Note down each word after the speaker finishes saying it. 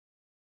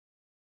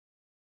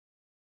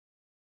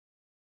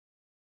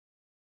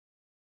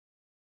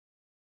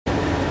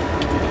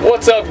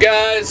What's up,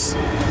 guys?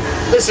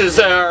 This is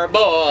our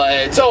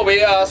boy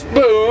Tobias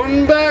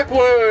Boone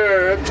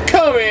backwards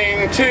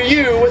coming to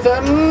you with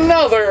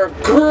another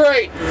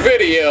great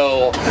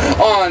video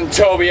on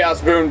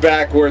Tobias Boone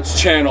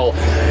backwards channel,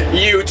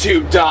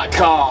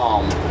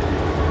 youtube.com.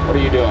 What are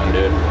you doing,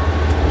 dude?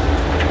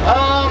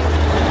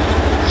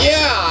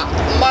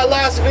 Yeah, my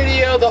last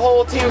video, the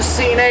whole Team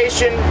C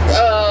Nation,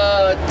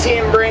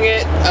 Team Bring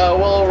It,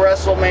 will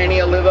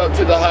WrestleMania live up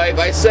to the hype.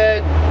 I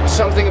said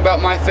something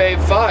about my Fave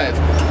 5,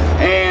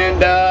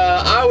 and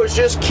I was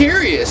just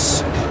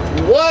curious,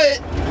 what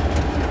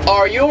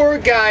are your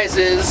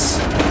guys's,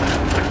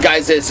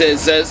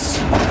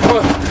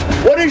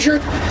 what is your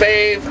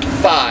Fave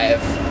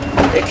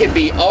 5? It could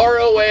be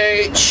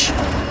ROH,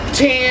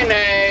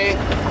 TNA,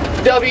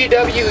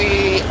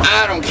 WWE,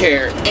 I don't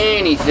care,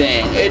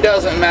 anything. It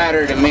doesn't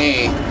matter to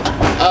me.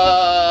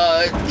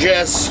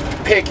 Just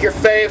pick your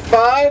Fave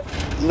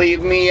 5,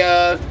 leave me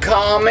a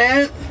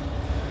comment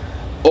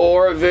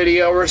or a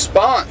video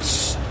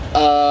response.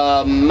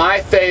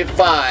 My Fave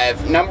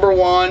 5, number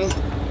 1,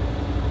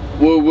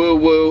 woo woo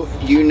woo,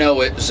 you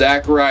know it,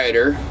 Zack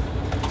Ryder.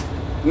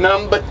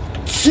 Number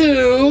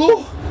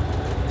 2,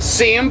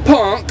 CM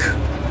Punk.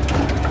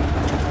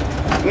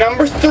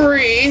 Number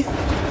 3,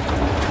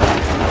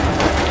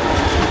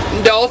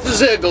 Dolph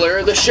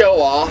Ziggler, the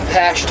show-off,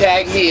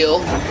 hashtag heel.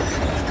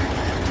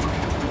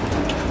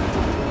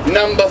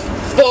 Number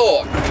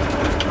 4,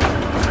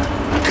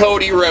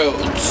 Cody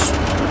Rhodes.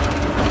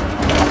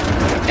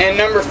 And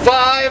number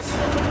 5,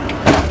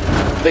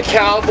 the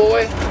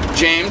Cowboy,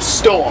 James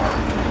Storm.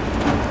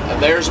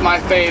 There's my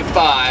Fave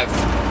 5.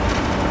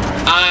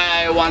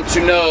 I want to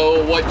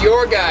know what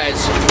your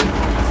guys'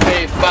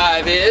 Fave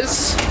 5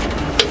 is.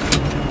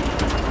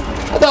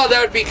 I thought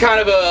that would be kind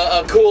of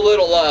a cool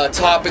little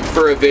topic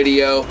for a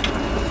video.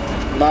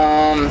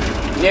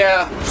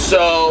 Yeah,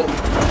 so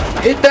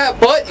hit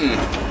that button.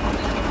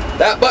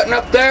 That button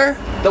up there,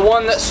 the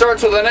one that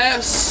starts with an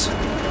S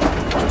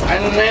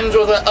and ends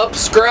with an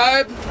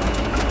upscribe.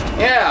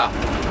 Yeah,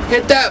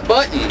 hit that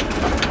button.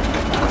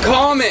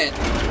 Comment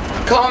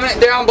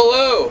down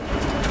below,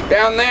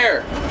 down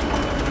there.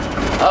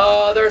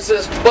 There's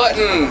this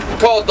button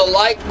called the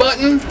like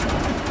button.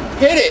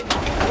 Hit it,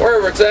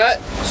 wherever it's at.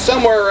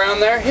 Somewhere around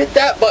there, hit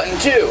that button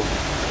too.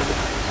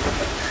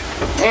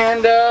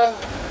 And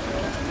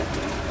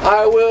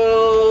I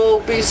will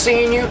be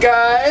seeing you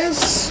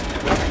guys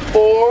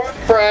for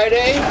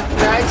Friday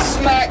Night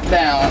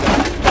SmackDown,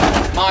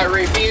 my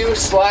review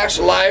 /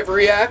 live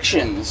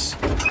reactions.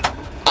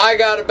 I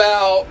got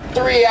about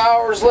 3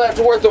 hours left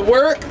worth of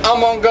work.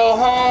 I'm gonna go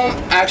home.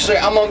 Actually,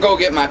 I'm gonna go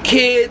get my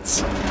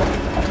kids.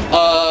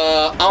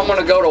 I'm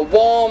gonna go to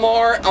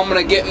Walmart. I'm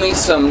gonna get me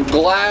some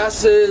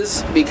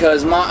glasses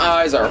because my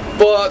eyes are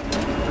fucked.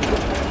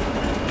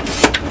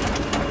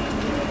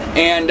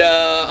 And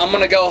I'm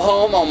gonna go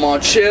home. I'm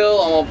gonna chill.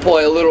 I'm gonna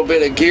play a little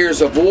bit of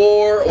Gears of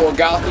War or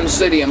Gotham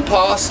City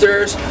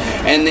Imposters,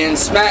 and then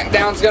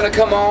SmackDown's gonna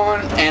come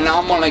on, and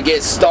I'm gonna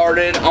get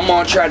started. I'm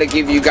gonna try to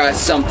give you guys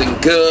something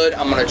good.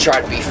 I'm gonna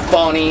try to be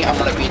funny. I'm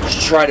gonna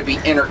try to be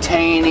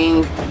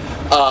entertaining.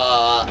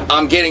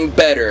 I'm getting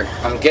better.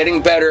 I'm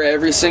getting better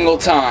every single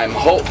time.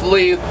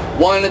 Hopefully,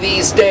 one of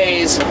these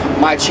days,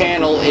 my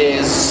channel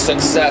is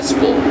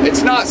successful.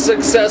 It's not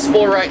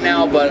successful right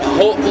now, but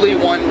hopefully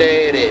one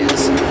day it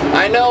is.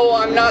 I know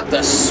I'm not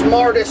the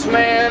smartest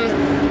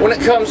man when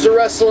it comes to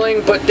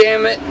wrestling, but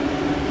damn it,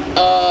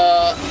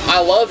 I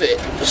love it.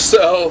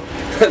 So,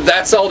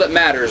 that's all that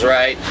matters,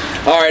 right?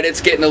 Alright,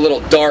 it's getting a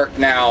little dark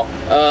now.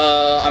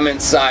 I'm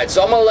inside.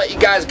 So I'm going to let you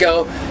guys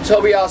go.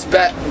 Tobias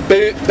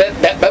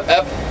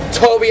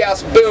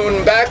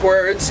Boone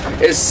backwards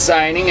is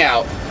signing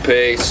out.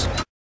 Peace.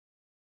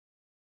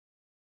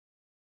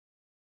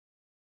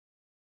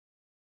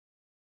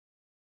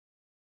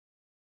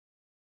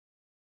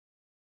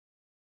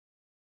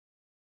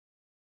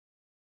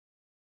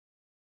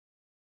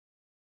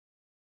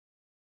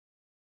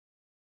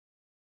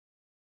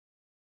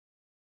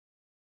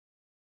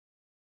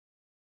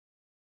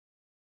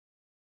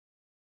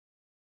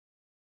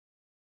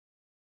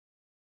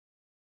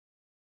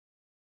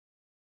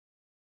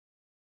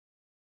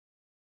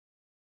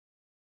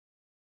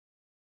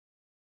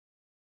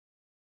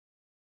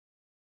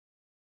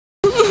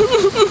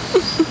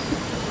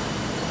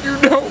 You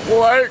don't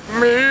like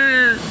me.